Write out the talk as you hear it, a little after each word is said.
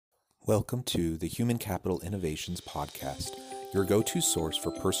Welcome to the Human Capital Innovations Podcast, your go-to source for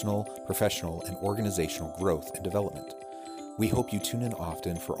personal, professional, and organizational growth and development. We hope you tune in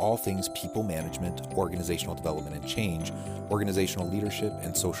often for all things people management, organizational development and change, organizational leadership,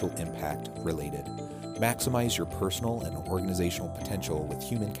 and social impact related. Maximize your personal and organizational potential with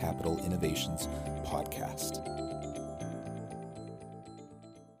Human Capital Innovations Podcast.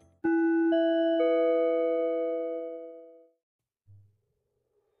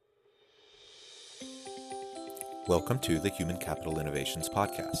 Welcome to the Human Capital Innovations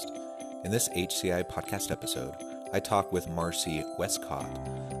Podcast. In this HCI podcast episode, I talk with Marcy, Westcott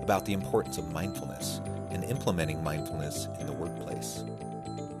about the importance of mindfulness and implementing mindfulness in the workplace.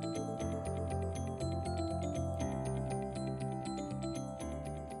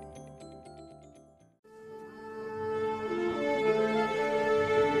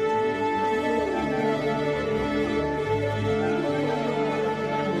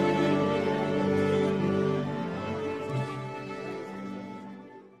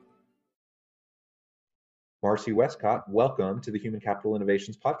 Marcy Westcott, welcome to the Human Capital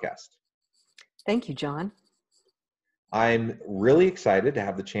Innovations Podcast. Thank you, John. I'm really excited to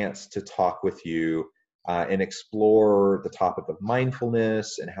have the chance to talk with you and explore the topic of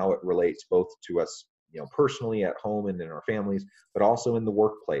mindfulness and how it relates both to us, personally at home and in our families, but also in the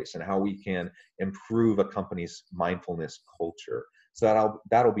workplace and how we can improve a company's mindfulness culture. So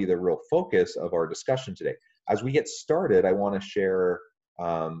that'll be the real focus of our discussion today. As we get started, I want to share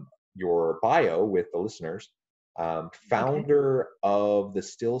your bio with the listeners. Founder of the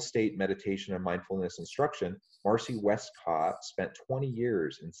Still State Meditation and Mindfulness Instruction, Marcy Westcott spent 20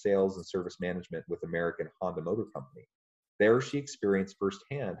 years in sales and service management with American Honda Motor Company. There she experienced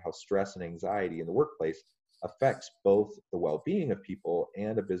firsthand how stress and anxiety in the workplace affects both the well-being of people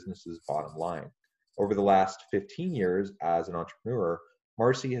and a business's bottom line. Over the last 15 years as an entrepreneur,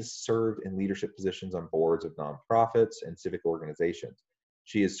 Marcy has served in leadership positions on boards of nonprofits and civic organizations.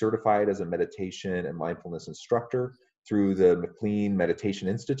 She is certified as a meditation and mindfulness instructor through the McLean Meditation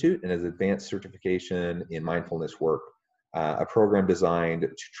Institute and has advanced certification in mindfulness work, a program designed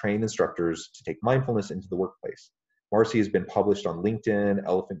to train instructors to take mindfulness into the workplace. Marcy has been published on LinkedIn,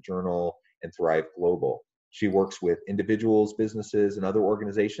 Elephant Journal, and Thrive Global. She works with individuals, businesses, and other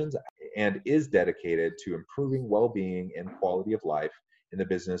organizations and is dedicated to improving well-being and quality of life in the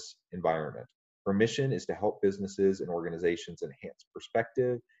business environment. Her mission is to help businesses and organizations enhance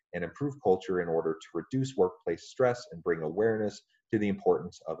perspective and improve culture in order to reduce workplace stress and bring awareness to the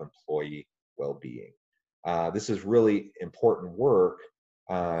importance of employee well-being. This is really important work,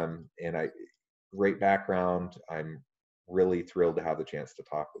 great background. I'm really thrilled to have the chance to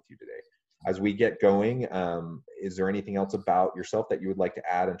talk with you today. As we get going, is there anything else about yourself that you would like to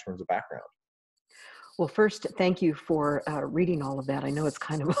add in terms of background? Well, first, thank you for reading all of that. I know it's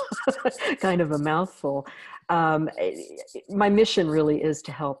kind of a mouthful. My mission really is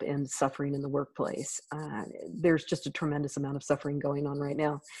to help end suffering in the workplace. There's just a tremendous amount of suffering going on right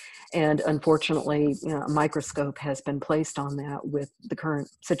now. And unfortunately, a microscope has been placed on that with the current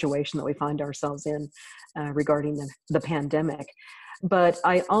situation that we find ourselves in regarding the pandemic. But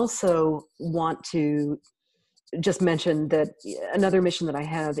I also want to just mention that another mission that I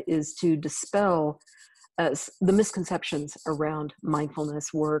have is to dispel the misconceptions around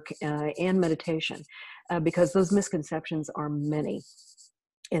mindfulness work and meditation, because those misconceptions are many.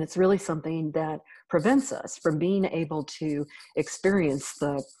 And it's really something that prevents us from being able to experience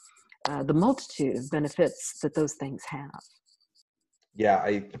the multitude of benefits that those things have. Yeah,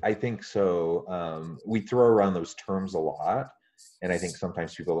 I think so. We throw around those terms a lot, and I think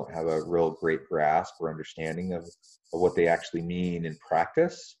sometimes people don't have a real great grasp or understanding of what they actually mean in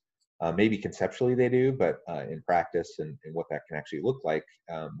practice. Maybe conceptually they do, but in practice and what that can actually look like,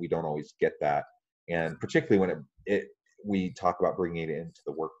 we don't always get that. And particularly when we talk about bringing it into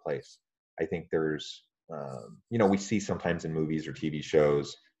the workplace, I think there's, we see sometimes in movies or TV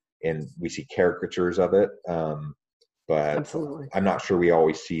shows, and we see caricatures of it, but Absolutely. I'm not sure we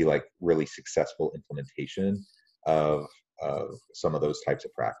always see like really successful implementation of some of those types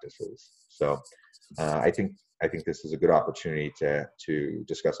of practices. So I think this is a good opportunity to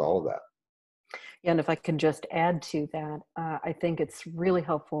discuss all of that. Yeah, and if I can just add to that, I think it's really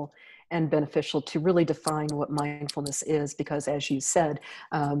helpful and beneficial to really define what mindfulness is, because as you said,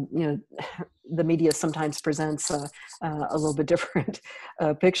 the media sometimes presents a little bit different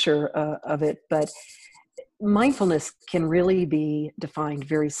picture of it, but mindfulness can really be defined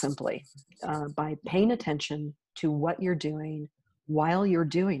very simply by paying attention to what you're doing while you're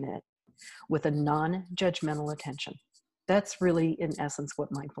doing it with a non-judgmental attention. That's really, in essence,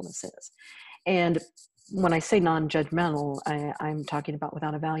 what mindfulness is. And when I say non-judgmental, I'm talking about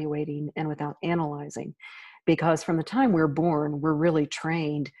without evaluating and without analyzing, because from the time we're born, we're really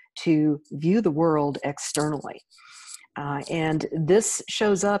trained to view the world externally. And this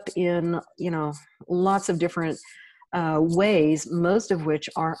shows up in, lots of different ways, most of which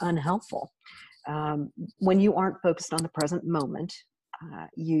are unhelpful. When you aren't focused on the present moment,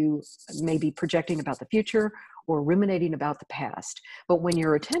 you may be projecting about the future or ruminating about the past. But when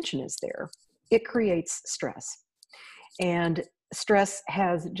your attention is there, it creates stress. And stress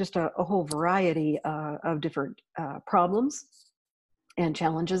has just a whole variety of different problems and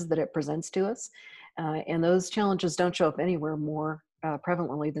challenges that it presents to us. And those challenges don't show up anywhere more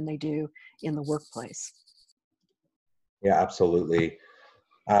prevalently than they do in the workplace. Yeah, absolutely.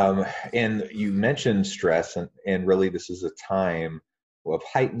 And you mentioned stress, and really this is a time of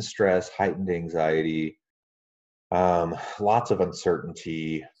heightened stress, heightened anxiety, lots of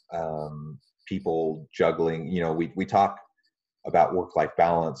uncertainty, people juggling. We talk about work-life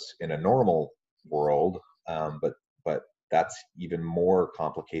balance in a normal world, but that's even more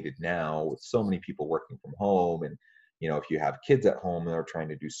complicated now with so many people working from home. And if you have kids at home and they're trying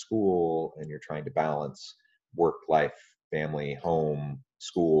to do school, and you're trying to balance work life, family, home,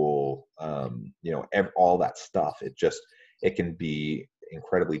 school, all that stuff, it can be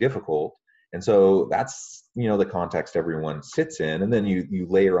incredibly difficult. And so that's the context everyone sits in. And then you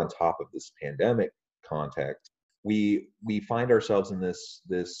layer on top of this pandemic context, we find ourselves in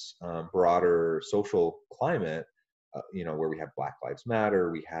this broader social climate, where we have Black Lives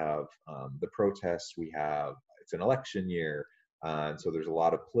Matter, we have the protests, it's an election year, and so there's a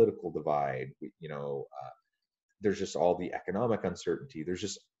lot of political divide. There's just all the economic uncertainty. There's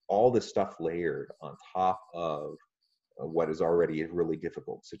just all this stuff layered on top of what is already a really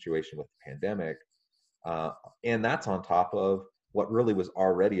difficult situation with the pandemic, and that's on top of what really was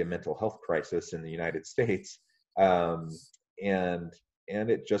already a mental health crisis in the United States. And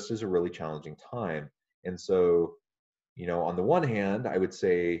it just is a really challenging time. And so, on the one hand, I would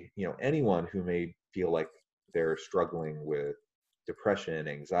say, anyone who may feel like they're struggling with depression,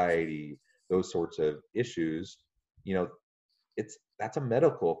 anxiety, those sorts of issues, that's a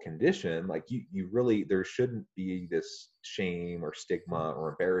medical condition. Like you really, there shouldn't be this shame or stigma or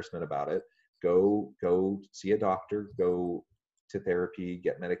embarrassment about it. Go see a doctor, go to therapy,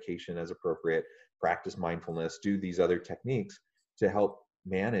 get medication as appropriate, practice mindfulness, do these other techniques to help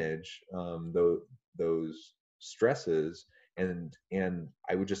manage those stresses. And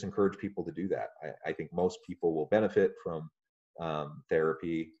I would just encourage people to do that. I think most people will benefit from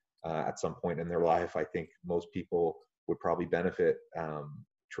therapy at some point in their life. I think most people would probably benefit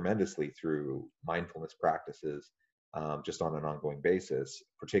tremendously through mindfulness practices, just on an ongoing basis,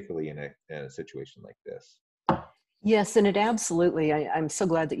 particularly in a situation like this. Yes, and it absolutely. I'm so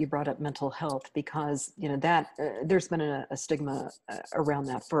glad that you brought up mental health, because that there's been a stigma around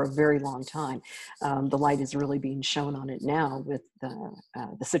that for a very long time. The light is really being shown on it now with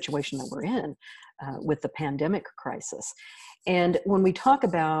the situation that we're in with the pandemic crisis. And when we talk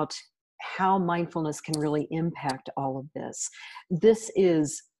about how mindfulness can really impact all of this, this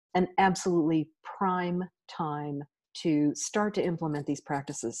is an absolutely prime time to start to implement these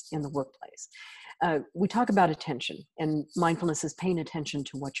practices in the workplace. We talk about attention, and mindfulness is paying attention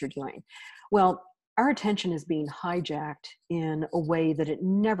to what you're doing. Well, our attention is being hijacked in a way that it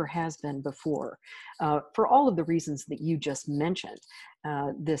never has been before, for all of the reasons that you just mentioned.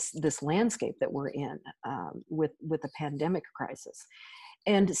 This landscape that we're in with the pandemic crisis,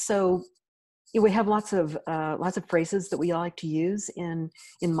 and so we have lots of phrases that we like to use in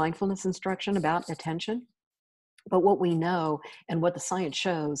mindfulness instruction about attention. But what we know and what the science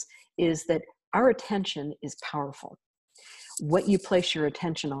shows is that our attention is powerful. What you place your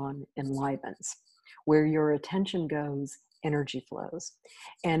attention on enlivens. Where your attention goes, energy flows.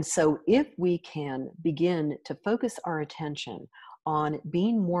 And so if we can begin to focus our attention on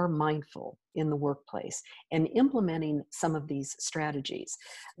being more mindful in the workplace and implementing some of these strategies,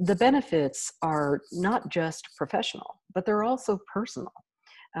 the benefits are not just professional, but they're also personal.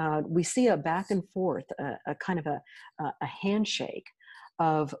 We see a back and forth, a kind of a handshake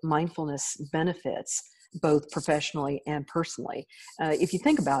of mindfulness benefits, both professionally and personally. If you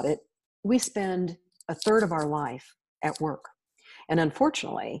think about it, we spend a third of our life at work. And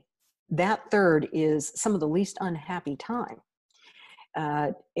unfortunately, that third is some of the least unhappy time.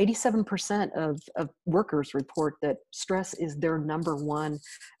 87% of workers report that stress is their number one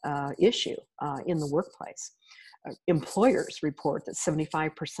issue in the workplace. Employers report that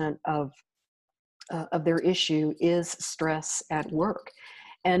 75% of their issue is stress at work.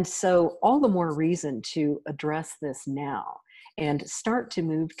 And so all the more reason to address this now and start to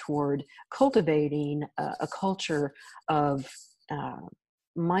move toward cultivating a culture of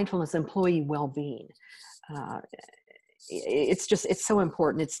mindfulness, employee well-being. Uh, it's so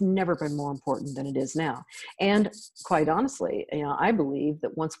important. It's never been more important than it is now. And quite honestly, I believe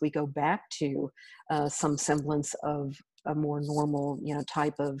that once we go back to some semblance of a more normal,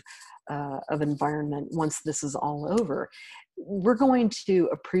 type of environment, once this is all over, we're going to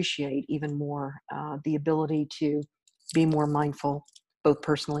appreciate even more the ability to be more mindful, both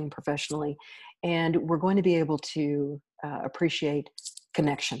personally and professionally. And we're going to be able to appreciate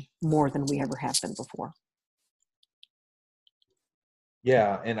connection more than we ever have been before.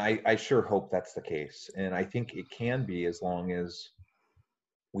 Yeah, and I sure hope that's the case. And I think it can be, as long as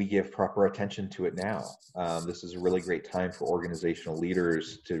we give proper attention to it now. This is a really great time for organizational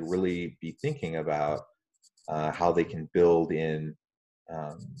leaders to really be thinking about how they can build in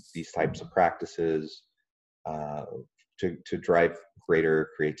these types of practices uh, to drive greater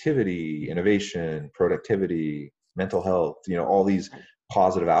creativity, innovation, productivity, mental health, all these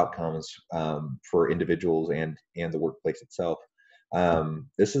positive outcomes for individuals and the workplace itself.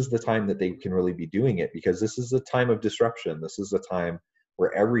 This is the time that they can really be doing it, because this is a time of disruption. This is a time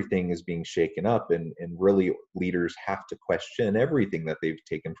where everything is being shaken up, and really leaders have to question everything that they've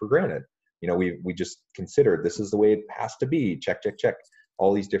taken for granted. We just considered this is the way it has to be, check, check, check,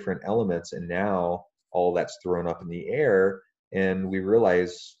 all these different elements, and now all that's thrown up in the air, and we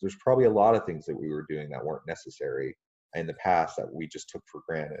realize there's probably a lot of things that we were doing that weren't necessary in the past that we just took for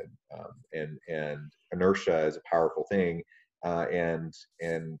granted. And inertia is a powerful thing, and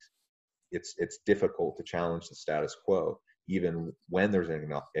it's difficult to challenge the status quo, even when there's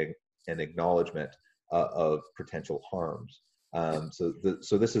an acknowledgement of potential harms. So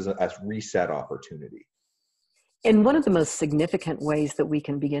this is a reset opportunity. And one of the most significant ways that we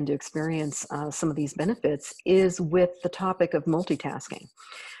can begin to experience some of these benefits is with the topic of multitasking.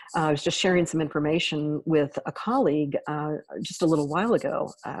 I was just sharing some information with a colleague just a little while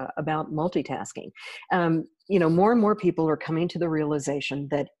ago about multitasking. More and more people are coming to the realization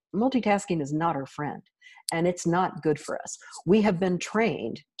that multitasking is not our friend, and it's not good for us. We have been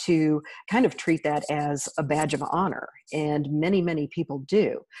trained to kind of treat that as a badge of honor, and many, many people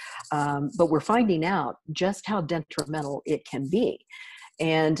do. But we're finding out just how detrimental it can be.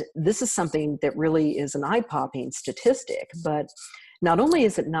 And this is something that really is an eye-popping statistic, but not only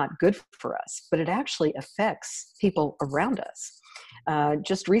is it not good for us, but it actually affects people around us.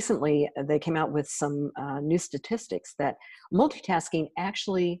 Just recently, they came out with some new statistics that multitasking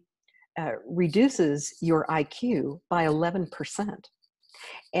actually reduces your IQ by 11%.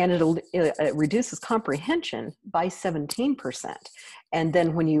 And it reduces comprehension by 17%. And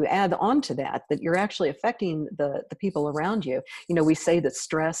then when you add on to that you're actually affecting the people around you, we say that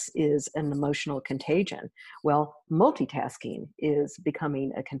stress is an emotional contagion. Well, multitasking is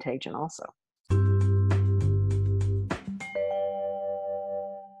becoming a contagion also.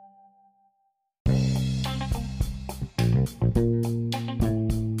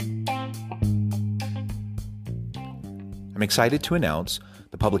 I'm excited to announce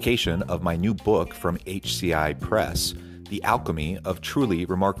the publication of my new book from HCI Press, The Alchemy of Truly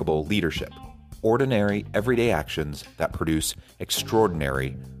Remarkable Leadership: Ordinary, Everyday Actions that Produce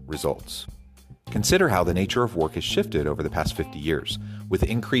Extraordinary Results. Consider how the nature of work has shifted over the past 50 years. With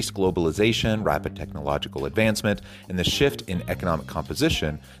increased globalization, rapid technological advancement, and the shift in economic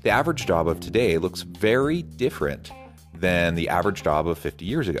composition, the average job of today looks very different than the average job of 50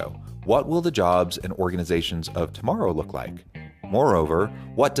 years ago. What will the jobs and organizations of tomorrow look like? Moreover,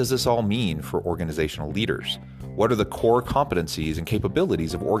 what does this all mean for organizational leaders? What are the core competencies and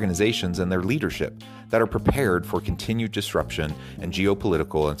capabilities of organizations and their leadership that are prepared for continued disruption and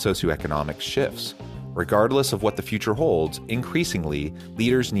geopolitical and socioeconomic shifts? Regardless of what the future holds, increasingly,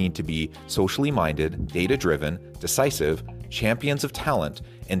 leaders need to be socially minded, data-driven, decisive, champions of talent,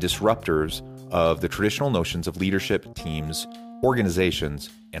 and disruptors of the traditional notions of leadership, teams, organizations,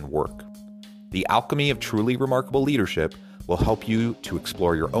 and work. The Alchemy of Truly Remarkable Leadership will help you to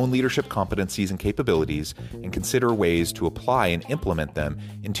explore your own leadership competencies and capabilities and consider ways to apply and implement them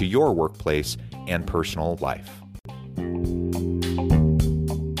into your workplace and personal life.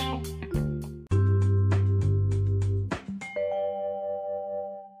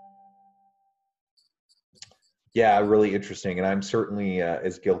 Yeah, really interesting. And I'm certainly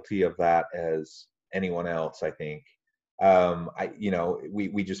as guilty of that as anyone else, I think.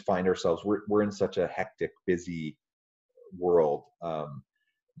 We just find ourselves, we're in such a hectic, busy world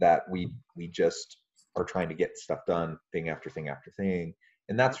that we just are trying to get stuff done, thing after thing after thing.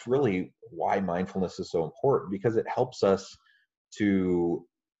 And that's really why mindfulness is so important, because it helps us to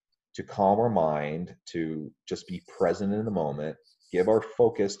to calm our mind, to just be present in the moment, give our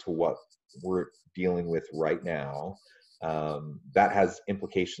focus to what we're dealing with right now. That has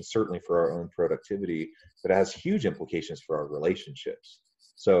implications certainly for our own productivity, but it has huge implications for our relationships.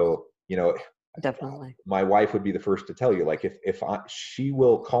 So, Definitely. my wife would be the first to tell you, like, she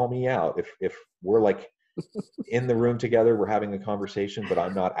will call me out if we're like in the room together, we're having a conversation, but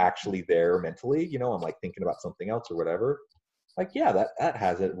I'm not actually there mentally, I'm like thinking about something else or whatever. Like, yeah, that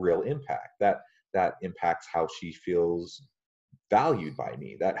has a real impact. That impacts how she feels valued by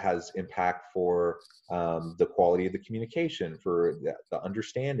me. That has impact for the quality of the communication, for the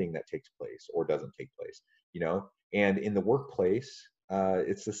understanding that takes place or doesn't take place, and in the workplace,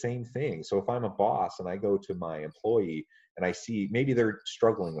 it's the same thing. So if I'm a boss and I go to my employee and I see maybe they're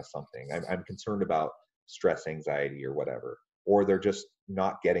struggling with something, I'm concerned about stress, anxiety, or whatever, or they're just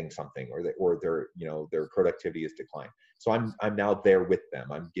not getting something, or their productivity is declined. So I'm now there with them.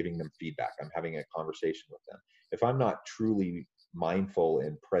 I'm giving them feedback. I'm having a conversation with them. If I'm not truly mindful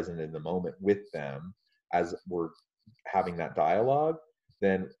and present in the moment with them as we're having that dialogue,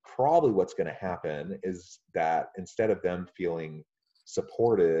 then probably what's going to happen is that instead of them feeling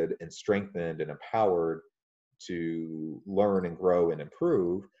supported and strengthened and empowered to learn and grow and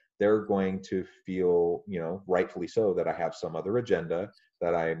improve, they're going to feel, rightfully so, that I have some other agenda,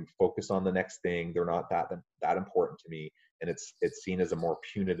 that I'm focused on the next thing. They're not that important to me, and it's seen as a more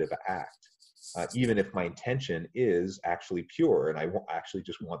punitive act, even if my intention is actually pure, and I actually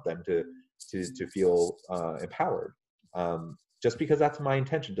just want them to feel empowered. Just because that's my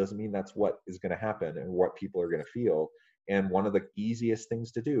intention doesn't mean that's what is going to happen and what people are going to feel. And one of the easiest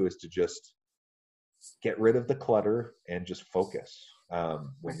things to do is to just get rid of the clutter and just focus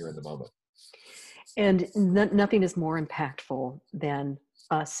when you're in the moment. And nothing is more impactful than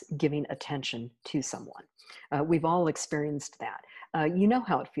us giving attention to someone. We've all experienced that. You know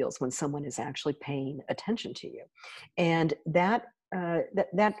how it feels when someone is actually paying attention to you, and that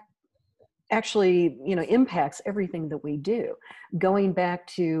actually, impacts everything that we do. Going back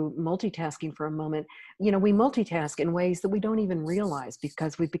to multitasking for a moment, we multitask in ways that we don't even realize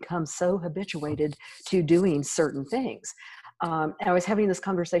because we've become so habituated to doing certain things. I was having this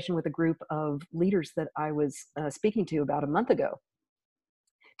conversation with a group of leaders that I was speaking to about a month ago.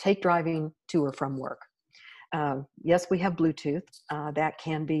 Take driving to or from work. Yes, we have Bluetooth. That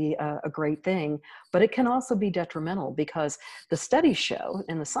can be a great thing, but it can also be detrimental because the studies show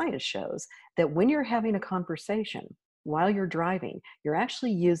and the science shows that when you're having a conversation while you're driving, you're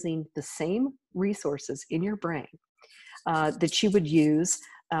actually using the same resources in your brain that you would use.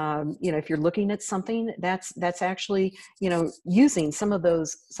 If you're looking at something, that's actually using some of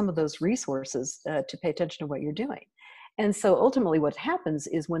those resources to pay attention to what you're doing. And so ultimately, what happens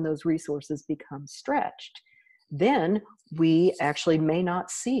is when those resources become stretched, then we actually may not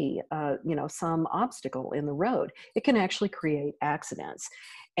see, some obstacle in the road. It can actually create accidents.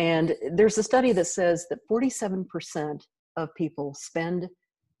 And there's a study that says that 47% of people spend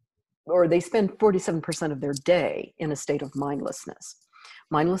 47% of their day in a state of mindlessness.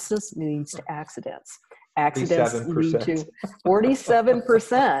 Mindlessness leads to accidents. Accidents lead to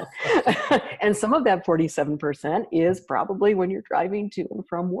 47%. And some of that 47% is probably when you're driving to and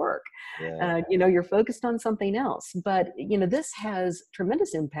from work. Yeah. You're focused on something else. But, this has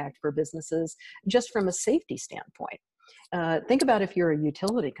tremendous impact for businesses just from a safety standpoint. Think about if you're a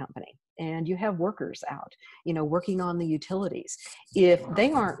utility company and you have workers out, working on the utilities. If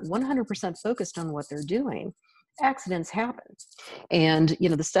they aren't 100% focused on what they're doing, accidents happen. And,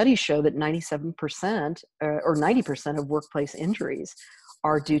 the studies show that 97% or 90% of workplace injuries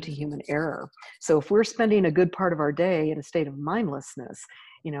are due to human error. So if we're spending a good part of our day in a state of mindlessness,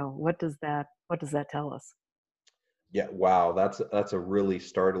 what does that tell us? Yeah. Wow. That's a really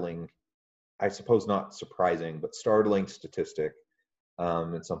startling, I suppose not surprising, but startling statistic.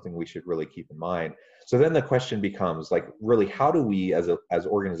 And something we should really keep in mind. So then the question becomes, like, really, how do we, as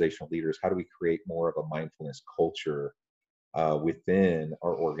organizational leaders, how do we create more of a mindfulness culture within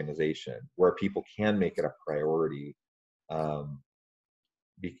our organization where people can make it a priority?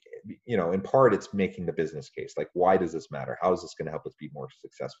 In part, it's making the business case. Like, why does this matter? How is this going to help us be more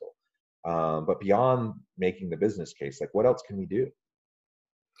successful? But beyond making the business case, like, what else can we do?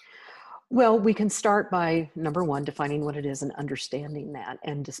 Well, we can start by, number one, defining what it is and understanding that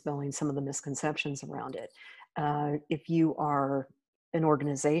and dispelling some of the misconceptions around it. If you are an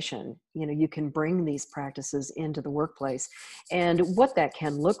organization, you can bring these practices into the workplace. And what that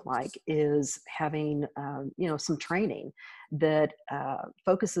can look like is having, some training that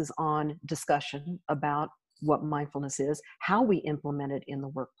focuses on discussion about what mindfulness is, how we implement it in the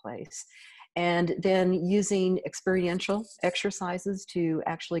workplace, and then using experiential exercises to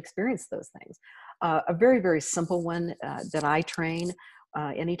actually experience those things. A very, very simple one that I train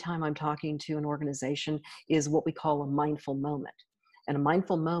anytime I'm talking to an organization is what we call a mindful moment. And a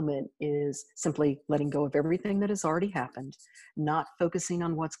mindful moment is simply letting go of everything that has already happened, not focusing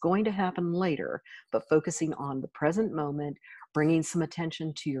on what's going to happen later, but focusing on the present moment, bringing some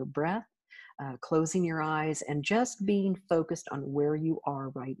attention to your breath, closing your eyes, and just being focused on where you are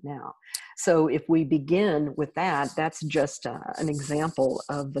right now. So if we begin with that, that's just an example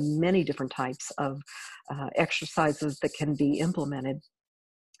of the many different types of exercises that can be implemented.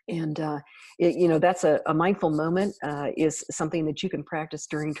 And, that's a mindful moment is something that you can practice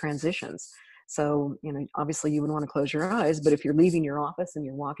during transitions. So, obviously you would want to close your eyes, but if you're leaving your office and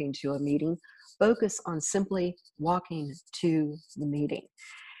you're walking to a meeting, focus on simply walking to the meeting.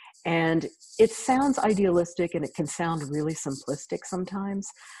 And it sounds idealistic and it can sound really simplistic sometimes,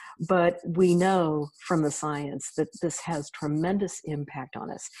 but we know from the science that this has tremendous impact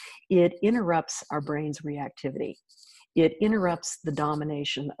on us. It interrupts our brain's reactivity. It interrupts the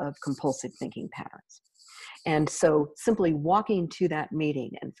domination of compulsive thinking patterns. And so simply walking to that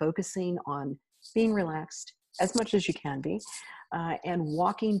meeting and focusing on being relaxed as much as you can be, and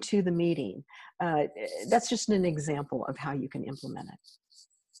walking to the meeting, that's just an example of how you can implement it.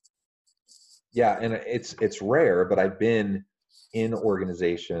 Yeah, and it's rare, but I've been in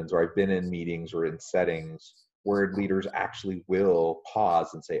organizations or I've been in meetings or in settings where leaders actually will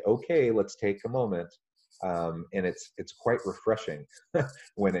pause and say, okay, let's take a moment. And it's quite refreshing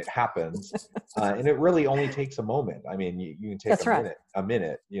when it happens. And it really only takes a moment. I mean, you can take That's a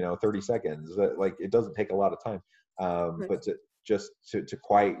minute, 30 seconds. Like it doesn't take a lot of time. Right. But to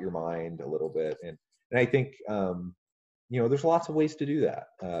quiet your mind a little bit. And I think, there's lots of ways to do that.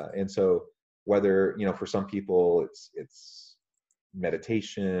 And so whether, for some people it's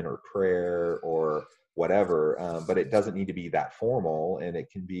meditation or prayer or whatever, but it doesn't need to be that formal, and it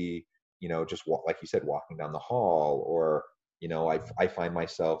can be, just like you said, walking down the hall, or, I find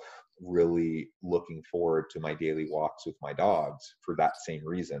myself really looking forward to my daily walks with my dogs for that same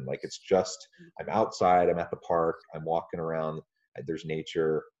reason. Like it's just, I'm outside, I'm at the park, I'm walking around, there's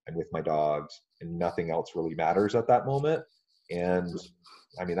nature, I'm with my dogs, and nothing else really matters at that moment. And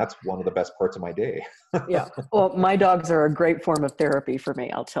I mean, that's one of the best parts of my day. Yeah. Well, my dogs are a great form of therapy for me,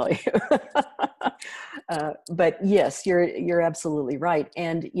 I'll tell you. But yes, you're absolutely right.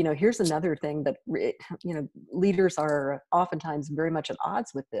 And, here's another thing that, leaders are oftentimes very much at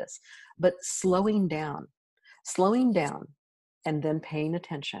odds with this, but slowing down and then paying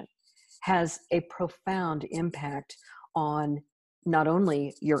attention has a profound impact on not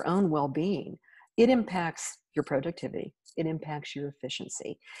only your own well-being, it impacts your productivity. It impacts your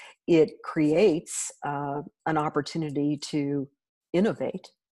efficiency. It creates an opportunity to innovate.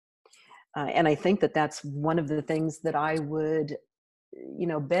 And I think that that's one of the things that I would,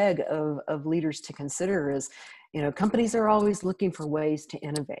 beg of leaders to consider is, companies are always looking for ways to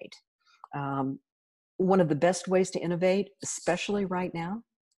innovate. One of the best ways to innovate, especially right now,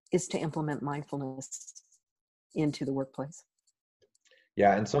 is to implement mindfulness into the workplace.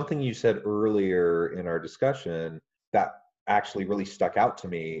 Yeah, and something you said earlier in our discussion that actually really stuck out to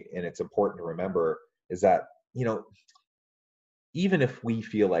me, and it's important to remember, is that, even if we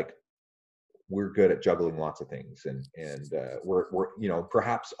feel like we're good at juggling lots of things, and we're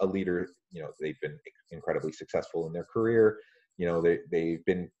perhaps a leader, they've been incredibly successful in their career, they've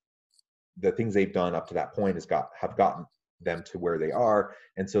been, the things they've done up to that point have gotten them to where they are.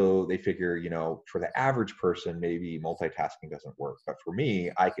 And so they figure, for the average person, maybe multitasking doesn't work, but for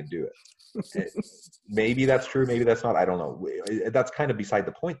me, I can do it. Maybe that's true, maybe that's not, I don't know. That's kind of beside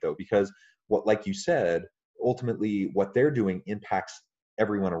the point though, because like you said, ultimately what they're doing impacts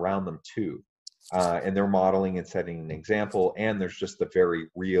everyone around them too. And they're modeling and setting an example, and there's just the very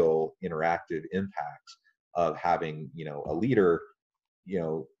real interactive impacts of having, a leader,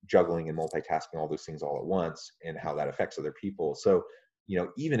 juggling and multitasking all those things all at once, and how that affects other people. So,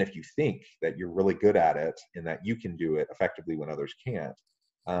 even if you think that you're really good at it and that you can do it effectively when others can't,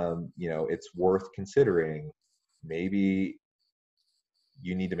 it's worth considering maybe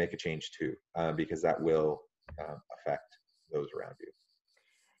you need to make a change too, because that will affect those around you.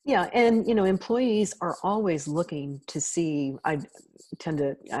 Yeah, and employees are always looking to see. I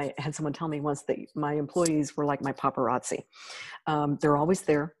had someone tell me once that my employees were like my paparazzi. They're always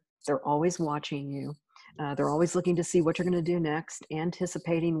there. They're always watching you. They're always looking to see what you're going to do next,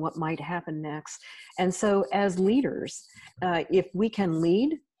 anticipating what might happen next. And so as leaders, if we can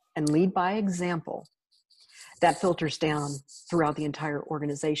lead and lead by example, that filters down throughout the entire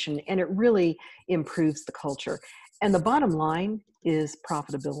organization, and it really improves the culture. And the bottom line is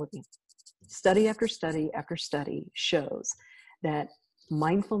profitability. Study after study after study shows that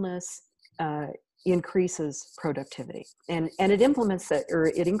mindfulness increases productivity, and it implements that, or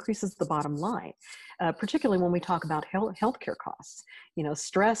it increases the bottom line, particularly when we talk about healthcare costs.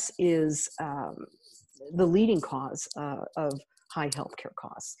 Stress is the leading cause of high healthcare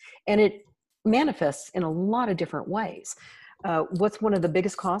costs, and it manifests in a lot of different ways. What's one of the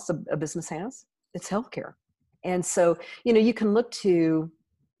biggest costs a business has? It's healthcare. And so, you can look to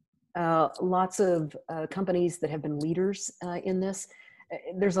lots of companies that have been leaders in this.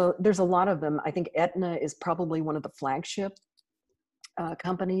 There's a lot of them. I think Aetna is probably one of the flagship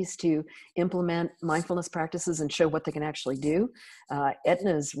companies to implement mindfulness practices and show what they can actually do.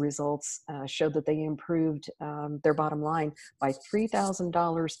 Aetna's results showed that they improved their bottom line by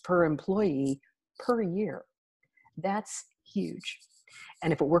 $3,000 per employee per year. That's huge.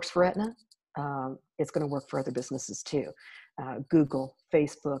 And if it works for Aetna, it's going to work for other businesses too. Google,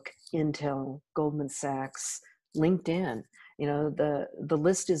 Facebook, Intel, Goldman Sachs, LinkedIn. The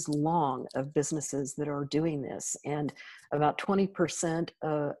list is long of businesses that are doing this, and about 20%,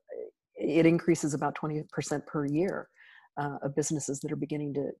 it increases about 20% per year of businesses that are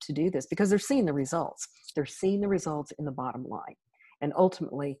beginning to do this because they're seeing the results. They're seeing the results in the bottom line. And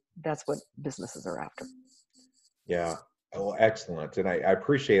ultimately, that's what businesses are after. Yeah. Oh, excellent. And I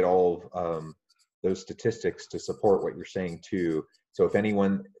appreciate all of those statistics to support what you're saying too. So if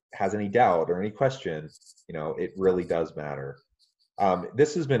anyone has any doubt or any question, it really does matter.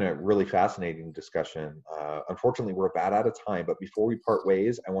 This has been a really fascinating discussion. Unfortunately, we're about out of time, but before we part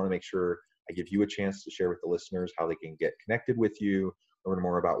ways, I want to make sure I give you a chance to share with the listeners how they can get connected with you, learn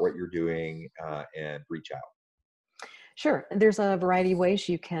more about what you're doing, and reach out. Sure. There's a variety of ways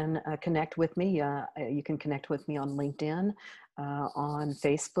you can connect with me. You can connect with me on LinkedIn, on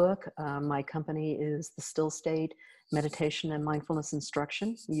Facebook. My company is the Still State Meditation and Mindfulness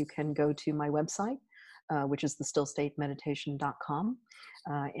Instruction. You can go to my website, which is thestillstatemeditation.com,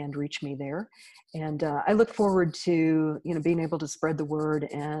 and reach me there. And I look forward to being able to spread the word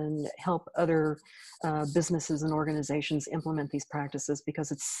and help other businesses and organizations implement these practices because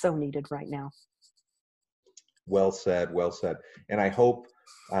it's so needed right now. Well said, well said. And I hope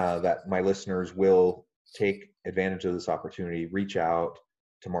that my listeners will take advantage of this opportunity, reach out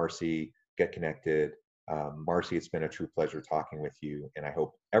to Marcy, get connected. Marcy, it's been a true pleasure talking with you, and I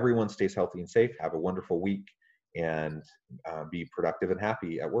hope everyone stays healthy and safe. Have a wonderful week, and be productive and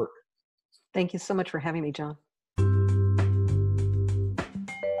happy at work. Thank you so much for having me, John.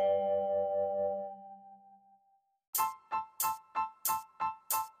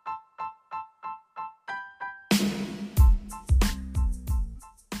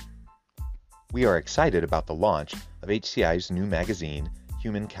 We are excited about the launch of HCI's new magazine,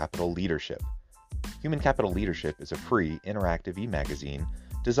 Human Capital Leadership. Human Capital Leadership is a free, interactive e-magazine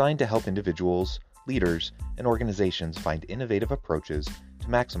designed to help individuals, leaders, and organizations find innovative approaches to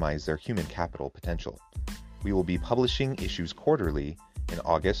maximize their human capital potential. We will be publishing issues quarterly in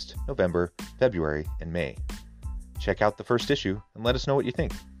August, November, February, and May. Check out the first issue and let us know what you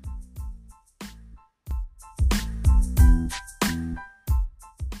think.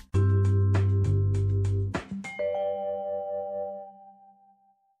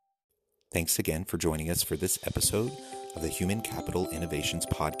 Thanks again for joining us for this episode of the Human Capital Innovations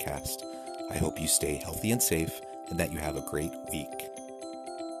Podcast. I hope you stay healthy and safe and that you have a great week.